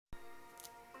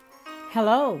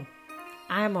Hello,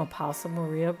 I am Apostle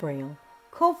Maria Brown,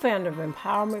 co-founder of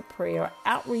Empowerment Prayer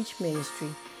Outreach Ministry,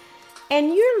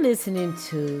 and you're listening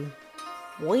to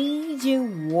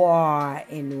Waging War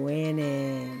and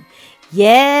Winning.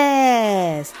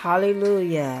 Yes,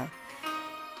 hallelujah.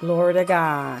 Glory to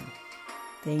God.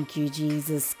 Thank you,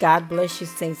 Jesus. God bless you,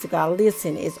 saints of God.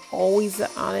 Listen, it's always an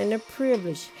honor and a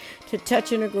privilege to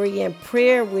touch and agree in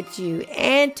prayer with you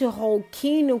and to hold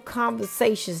kingdom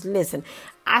conversations. Listen,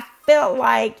 I felt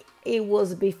like it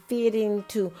was befitting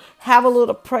to have a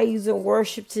little praise and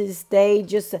worship to this day,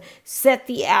 just to set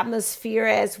the atmosphere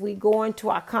as we go into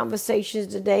our conversations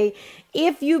today.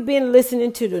 If you've been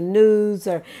listening to the news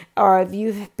or if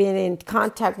you've been in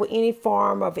contact with any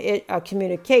form of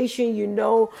communication, you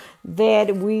know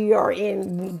that we are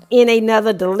in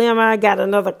another dilemma. I got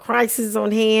another crisis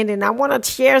on hand, and I want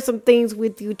to share some things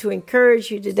with you to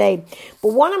encourage you today.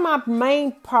 But one of my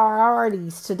main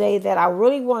priorities today that I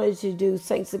really wanted to do,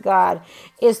 saints of God,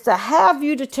 is to have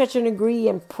you to touch and agree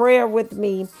in prayer with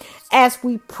me as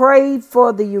we pray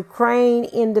for the Ukraine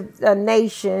in the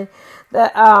nation,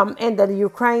 and the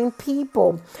Ukraine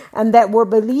people, and that we're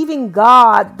believing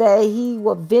God that He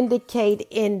will vindicate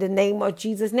in the name of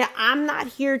Jesus. Now, I'm not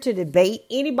here to debate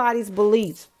anybody's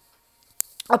beliefs,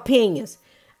 opinions.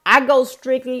 I go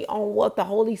strictly on what the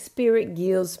Holy Spirit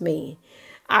gives me.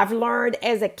 I've learned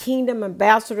as a kingdom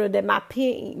ambassador that my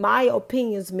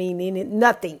opinions mean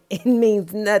nothing. It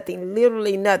means nothing,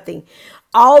 literally nothing.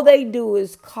 All they do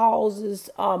is causes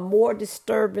more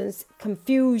disturbance,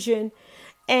 confusion,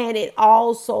 and it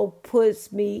also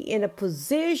puts me in a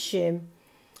position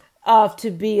to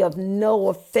be of no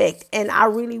effect. And I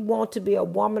really want to be a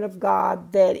woman of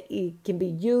God that it can be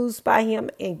used by Him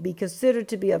and be considered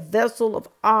to be a vessel of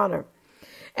honor.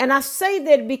 And I say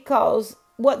that because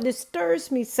what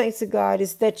disturbs me, saints of God,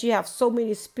 is that you have so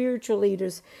many spiritual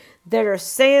leaders that are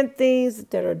saying things,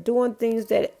 that are doing things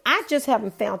that I just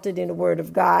haven't found it in the Word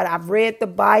of God. I've read the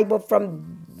Bible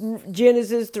from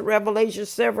Genesis to Revelation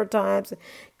several times.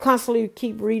 Constantly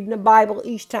keep reading the Bible.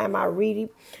 Each time I read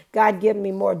it, God gives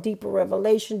me more deeper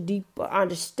revelation, deeper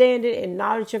understanding and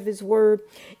knowledge of His Word.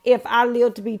 If I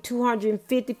live to be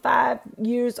 255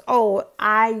 years old,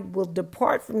 I will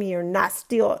depart from here not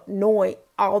still knowing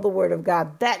all the Word of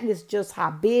God. That is just how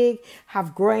big, how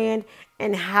grand,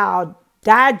 and how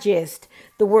digest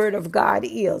the Word of God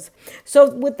is.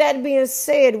 So with that being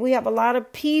said, we have a lot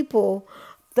of people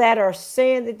that are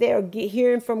saying that they are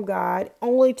hearing from God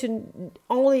only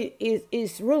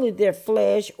is really their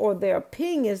flesh or their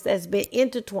opinions that's been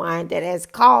intertwined, that's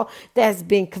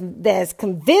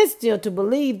convinced them to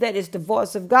believe that it's the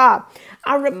voice of God.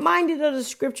 I'm reminded of the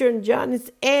scripture in John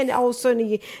and also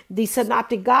in the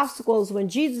Synoptic Gospels when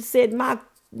Jesus said, my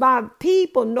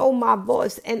people know my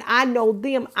voice and I know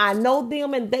them. I know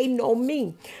them and they know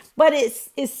me. But it's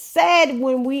sad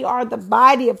when we are the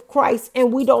body of Christ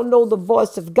and we don't know the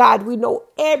voice of God. We know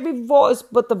every voice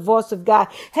but the voice of God.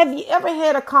 Have you ever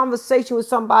had a conversation with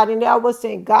somebody and they always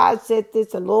saying, God said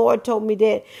this, the Lord told me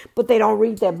that, but they don't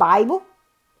read their Bible?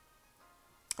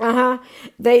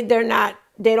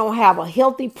 They don't have a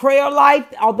healthy prayer life,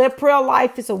 or their prayer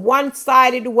life is a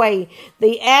one-sided way.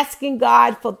 They asking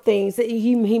God for things.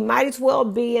 He might as well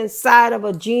be inside of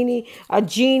a genie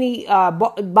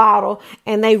bottle,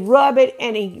 and they rub it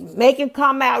and they make him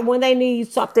come out when they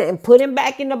need something and put him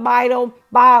back in the bottle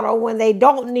when they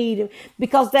don't need him,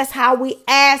 because that's how we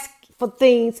ask for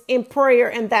things in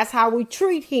prayer, and that's how we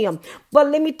treat Him. But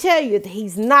let me tell you,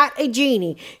 He's not a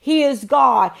genie. He is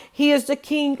God. He is the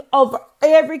King over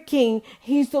every king.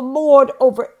 He's the Lord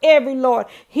over every Lord.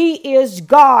 He is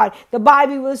God. The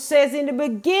Bible says in the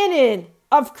beginning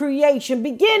of creation,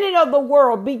 beginning of the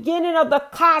world, beginning of the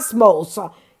cosmos,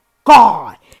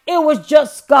 God. It was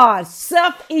just God,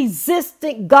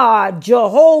 self-existent God,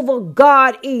 Jehovah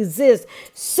God exists,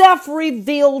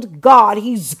 self-revealed God.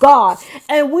 He's God.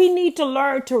 And we need to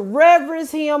learn to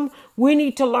reverence Him. We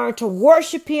need to learn to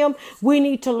worship Him. We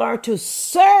need to learn to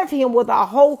serve Him with our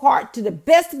whole heart to the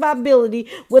best of our ability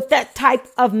with that type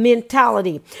of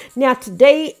mentality. Now,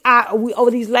 today, over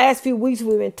these last few weeks,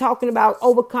 we've been talking about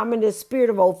overcoming the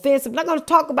spirit of offense. I'm not going to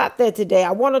talk about that today.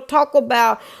 I want to talk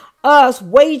about us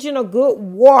waging a good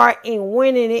war and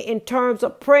winning it in terms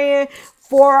of praying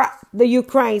for the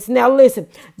Ukrainians. Now listen,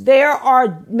 there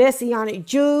are Messianic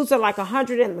Jews, like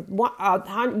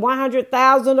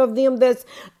 100,000 of them that's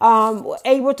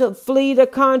able to flee the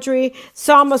country.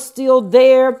 Some are still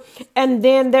there, and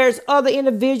then there's other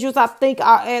individuals. I think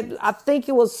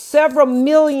it was several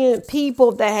million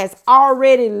people that has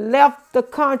already left the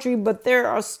country, but there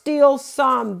are still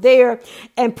some there.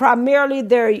 And primarily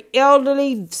they're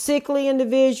elderly, sickly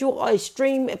individuals, or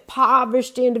extreme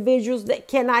impoverished individuals that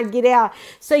cannot get out.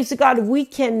 Saints to God, we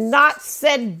cannot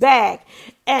sit back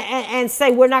and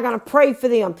say we're not going to pray for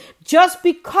them just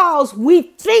because we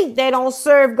think they don't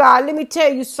serve God. Let me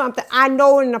tell you something. I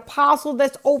know an apostle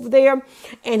that's over there,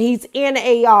 and he's in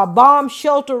a bomb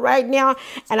shelter right now.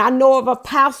 And I know of a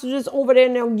pastor that's over there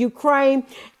in Ukraine,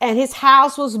 and his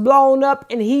house was blown up,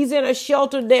 and he's in a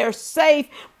shelter. They're safe,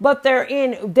 but they're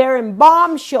in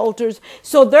bomb shelters.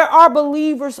 So there are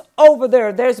believers over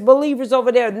there. There's believers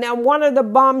over there. Now, one of the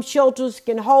bomb shelters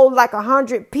can hold like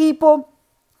 100 people.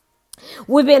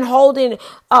 We've been holding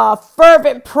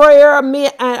fervent prayer,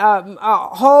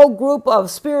 a whole group of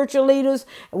spiritual leaders.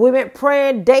 We've been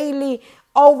praying daily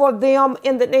over them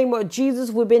in the name of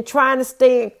Jesus. We've been trying to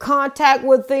stay in contact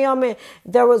with them. And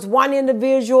there was one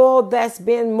individual that's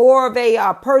been more of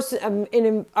a person,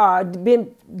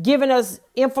 been giving us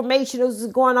information that was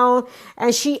going on.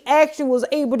 And she actually was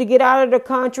able to get out of the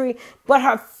country, but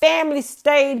her family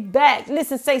stayed back.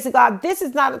 Listen, saints of God, this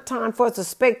is not a time for us to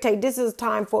spectate. This is a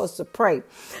time for us to pray.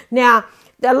 Now,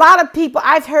 a lot of people,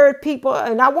 I've heard people,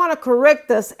 and I want to correct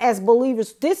us as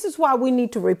believers. This is why we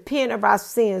need to repent of our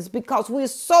sins, because we're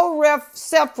so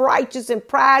self-righteous and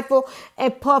prideful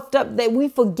and puffed up that we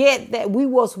forget that we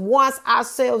was once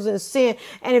ourselves in sin.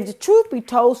 And if the truth be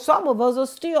told, some of us are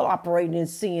still operating in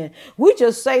sin. We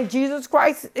just say Jesus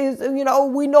Christ is, we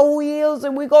know who he is,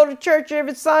 and we go to church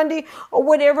every Sunday or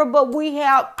whatever, but we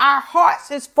have our hearts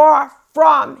is far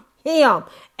from him.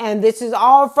 And this is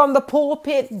all from the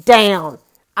pulpit down.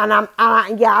 And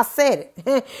I said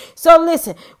it. So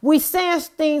listen, we say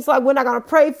things like we're not going to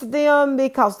pray for them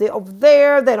because they're over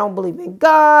there. They don't believe in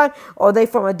God, or they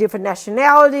from a different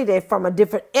nationality. They're from a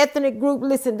different ethnic group.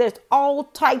 Listen, there's all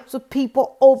types of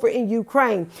people over in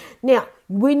Ukraine. Now,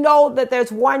 we know that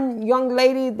there's one young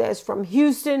lady that's from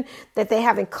Houston that they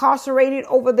have incarcerated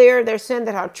over there. They're saying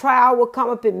that her trial will come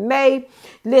up in May.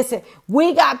 Listen,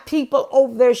 we got people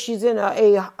over there. She's in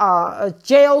a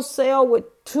jail cell with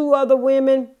 2 other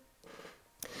women.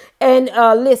 And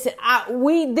listen,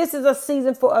 this is a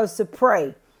season for us to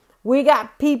pray. We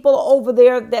got people over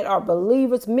there that are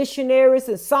believers, missionaries,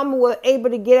 and some were able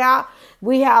to get out.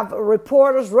 We have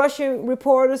reporters, Russian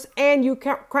reporters, and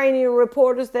Ukrainian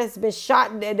reporters that's been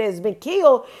shot, that has been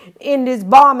killed in this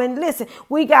bombing. Listen,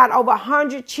 we got over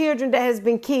 100 children that has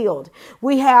been killed.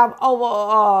 We have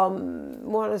over,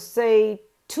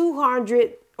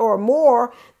 200 or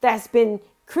more that's been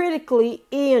critically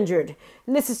injured.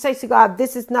 Listen, say to God,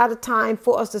 this is not a time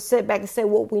for us to sit back and say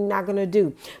what we're not going to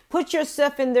do. Put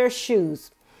yourself in their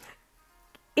shoes.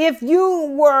 If you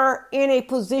were in a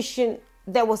position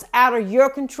that was out of your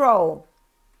control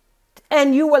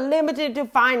and you were limited to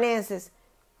finances,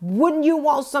 wouldn't you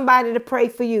want somebody to pray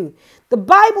for you? The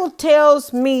Bible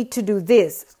tells me to do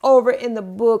this over in the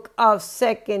book of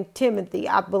 2 Timothy.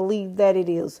 I believe that it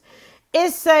is.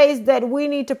 It says that we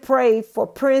need to pray for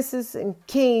princes and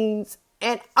kings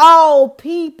and all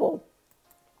people.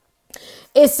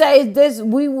 It says this,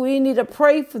 we need to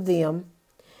pray for them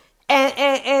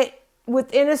and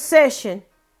with intercession,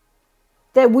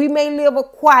 that we may live a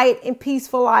quiet and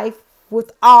peaceful life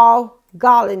with all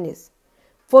godliness.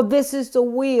 For this is the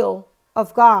will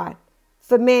of God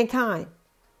for mankind.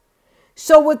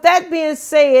 So with that being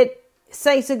said,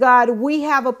 saints of God, we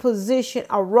have a position,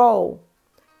 a role,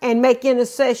 and make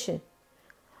intercession.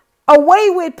 Away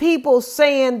with people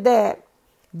saying that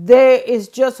there is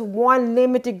just one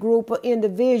limited group of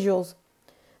individuals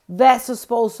that's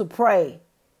supposed to pray.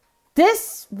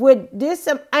 This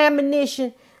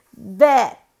admonition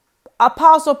that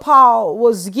Apostle Paul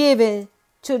was given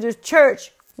to the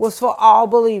church was for all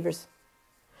believers.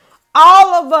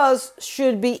 All of us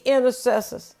should be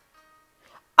intercessors.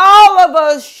 All of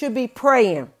us should be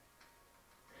praying.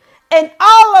 And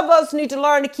all of us need to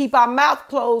learn to keep our mouth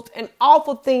closed and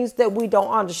offer things that we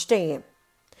don't understand.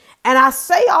 And I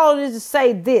say all of this to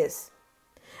say this.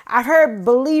 I heard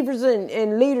believers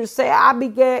and leaders say, I'll be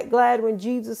glad when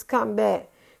Jesus come back,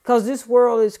 because this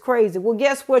world is crazy. Well,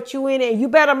 guess what? You in it. And you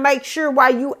better make sure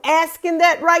while you asking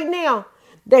that right now,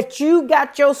 that you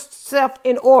got yourself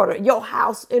in order, your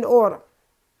house in order.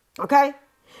 Okay?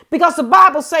 Because the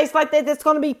Bible says like that, there's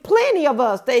going to be plenty of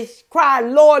us. They cry,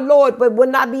 Lord, Lord, but will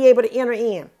not be able to enter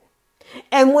in.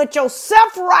 And with your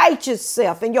self-righteous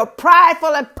self and your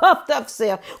prideful and puffed up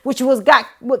self, which got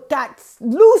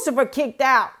Lucifer kicked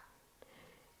out,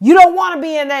 you don't want to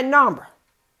be in that number.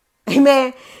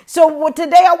 Amen. So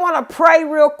today I want to pray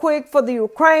real quick for the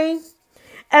Ukraine.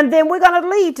 And then we're going to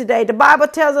leave today. The Bible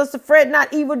tells us to fret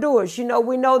not evildoers.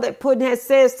 We know that Putin has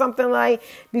said something like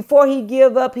before he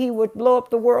give up, he would blow up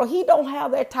the world. He don't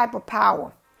have that type of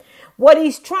power. What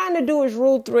he's trying to do is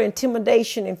rule through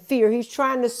intimidation and fear. He's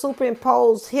trying to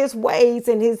superimpose his ways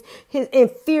and his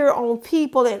fear on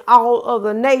people and all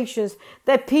other nations,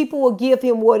 that people will give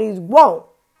him what he wants.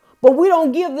 But we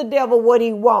don't give the devil what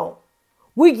he wants.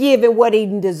 We give him what he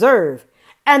deserves.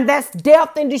 And that's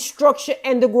death and destruction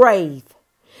and the grave.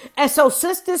 And so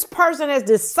since this person has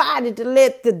decided to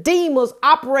let the demons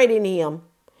operate in him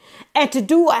and to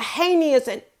do a heinous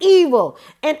and evil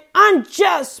and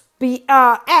unjust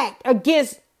act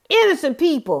against innocent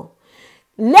people,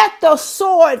 let the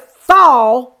sword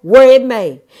fall where it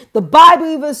may. The Bible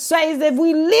even says that if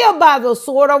we live by the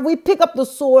sword or we pick up the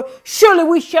sword, surely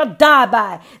we shall die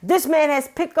by it. This man has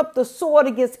picked up the sword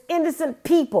against innocent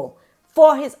people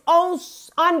for his own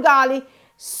ungodly,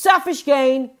 selfish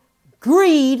gain,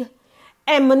 greed,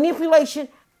 and manipulation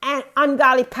and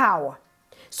ungodly power.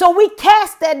 So we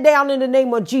cast that down in the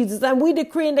name of Jesus, and we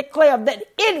decree and declare that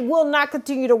it will not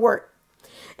continue to work.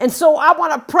 And so I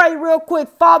want to pray real quick.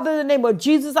 Father, in the name of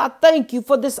Jesus, I thank you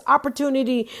for this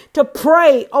opportunity to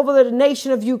pray over the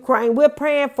nation of Ukraine. We're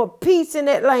praying for peace in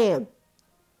that land.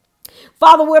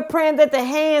 Father, we're praying that the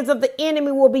hands of the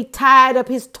enemy will be tied up.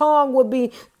 His tongue will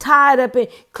be tied up and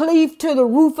cleaved to the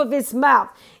roof of his mouth.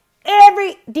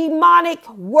 Every demonic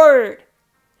word,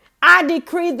 I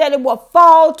decree that it will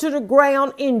fall to the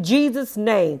ground in Jesus'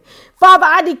 name. Father,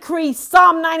 I decree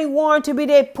Psalm 91 to be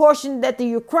their portion, that the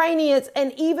Ukrainians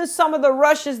and even some of the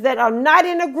Russians that are not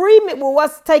in agreement with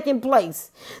what's taking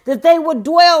place, that they will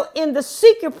dwell in the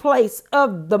secret place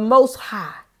of the Most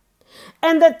High.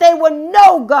 And that they will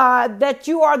know, God, that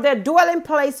you are their dwelling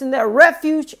place and their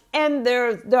refuge and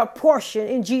their portion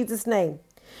in Jesus' name.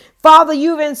 Father,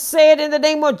 you even said in the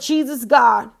name of Jesus,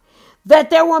 God,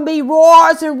 that there will be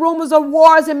wars and rumors of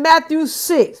wars in Matthew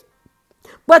 6.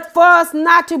 But for us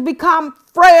not to become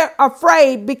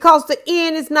afraid because the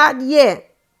end is not yet.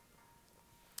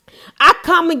 I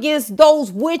come against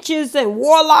those witches and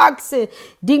warlocks and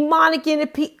demonic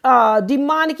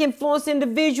influence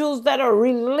individuals that are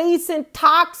releasing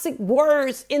toxic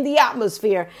words in the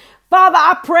atmosphere. Father,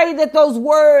 I pray that those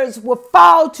words will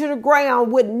fall to the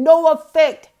ground with no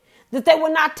effect, that they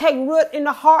will not take root in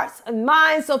the hearts and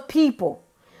minds of people.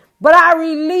 But I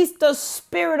release the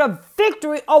spirit of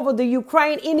victory over the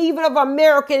Ukraine and even of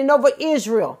America and over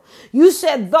Israel. You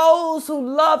said those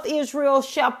who love Israel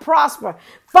shall prosper.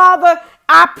 Father,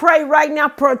 I pray right now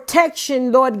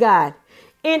protection, Lord God,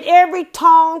 in every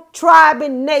tongue, tribe,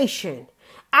 and nation.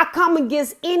 I come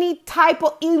against any type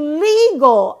of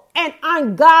illegal and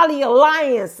ungodly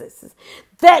alliances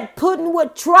that Putin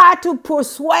would try to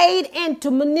persuade and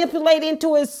to manipulate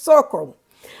into his circle.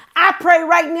 I pray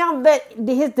right now that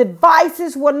his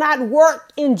devices will not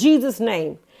work in Jesus'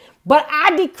 name. But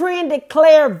I decree and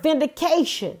declare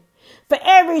vindication for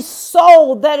every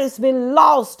soul that has been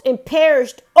lost and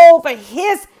perished over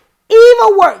his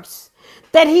evil works,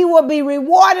 that he will be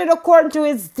rewarded according to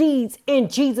his deeds in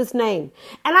Jesus' name.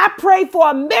 And I pray for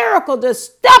a miracle to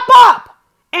step up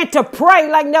and to pray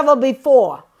like never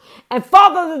before. And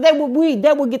Father, that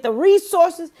they will get the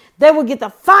resources, they will get the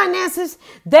finances,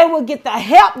 they will get the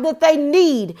help that they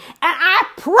need. And I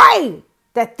pray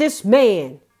that this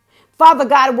man, Father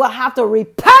God, will have to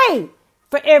repay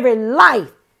for every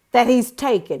life that he's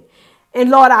taken. And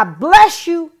Lord, I bless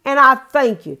you and I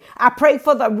thank you. I pray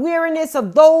for the weariness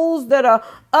of those that are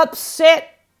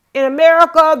upset in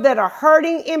America, that are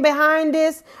hurting in behind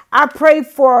this. I pray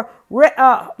for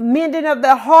mending of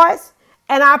their hearts.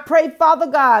 And I pray, Father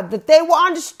God, that they will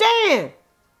understand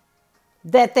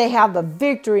that they have the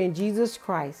victory in Jesus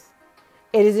Christ.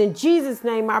 It is in Jesus'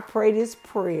 name I pray this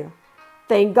prayer.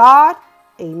 Thank God.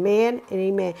 Amen and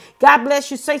amen. God bless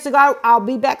you, saints of God. I'll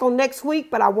be back on next week,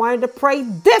 but I wanted to pray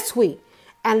this week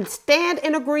and stand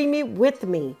in agreement with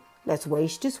me. Let's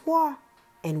wage this war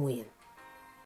and win.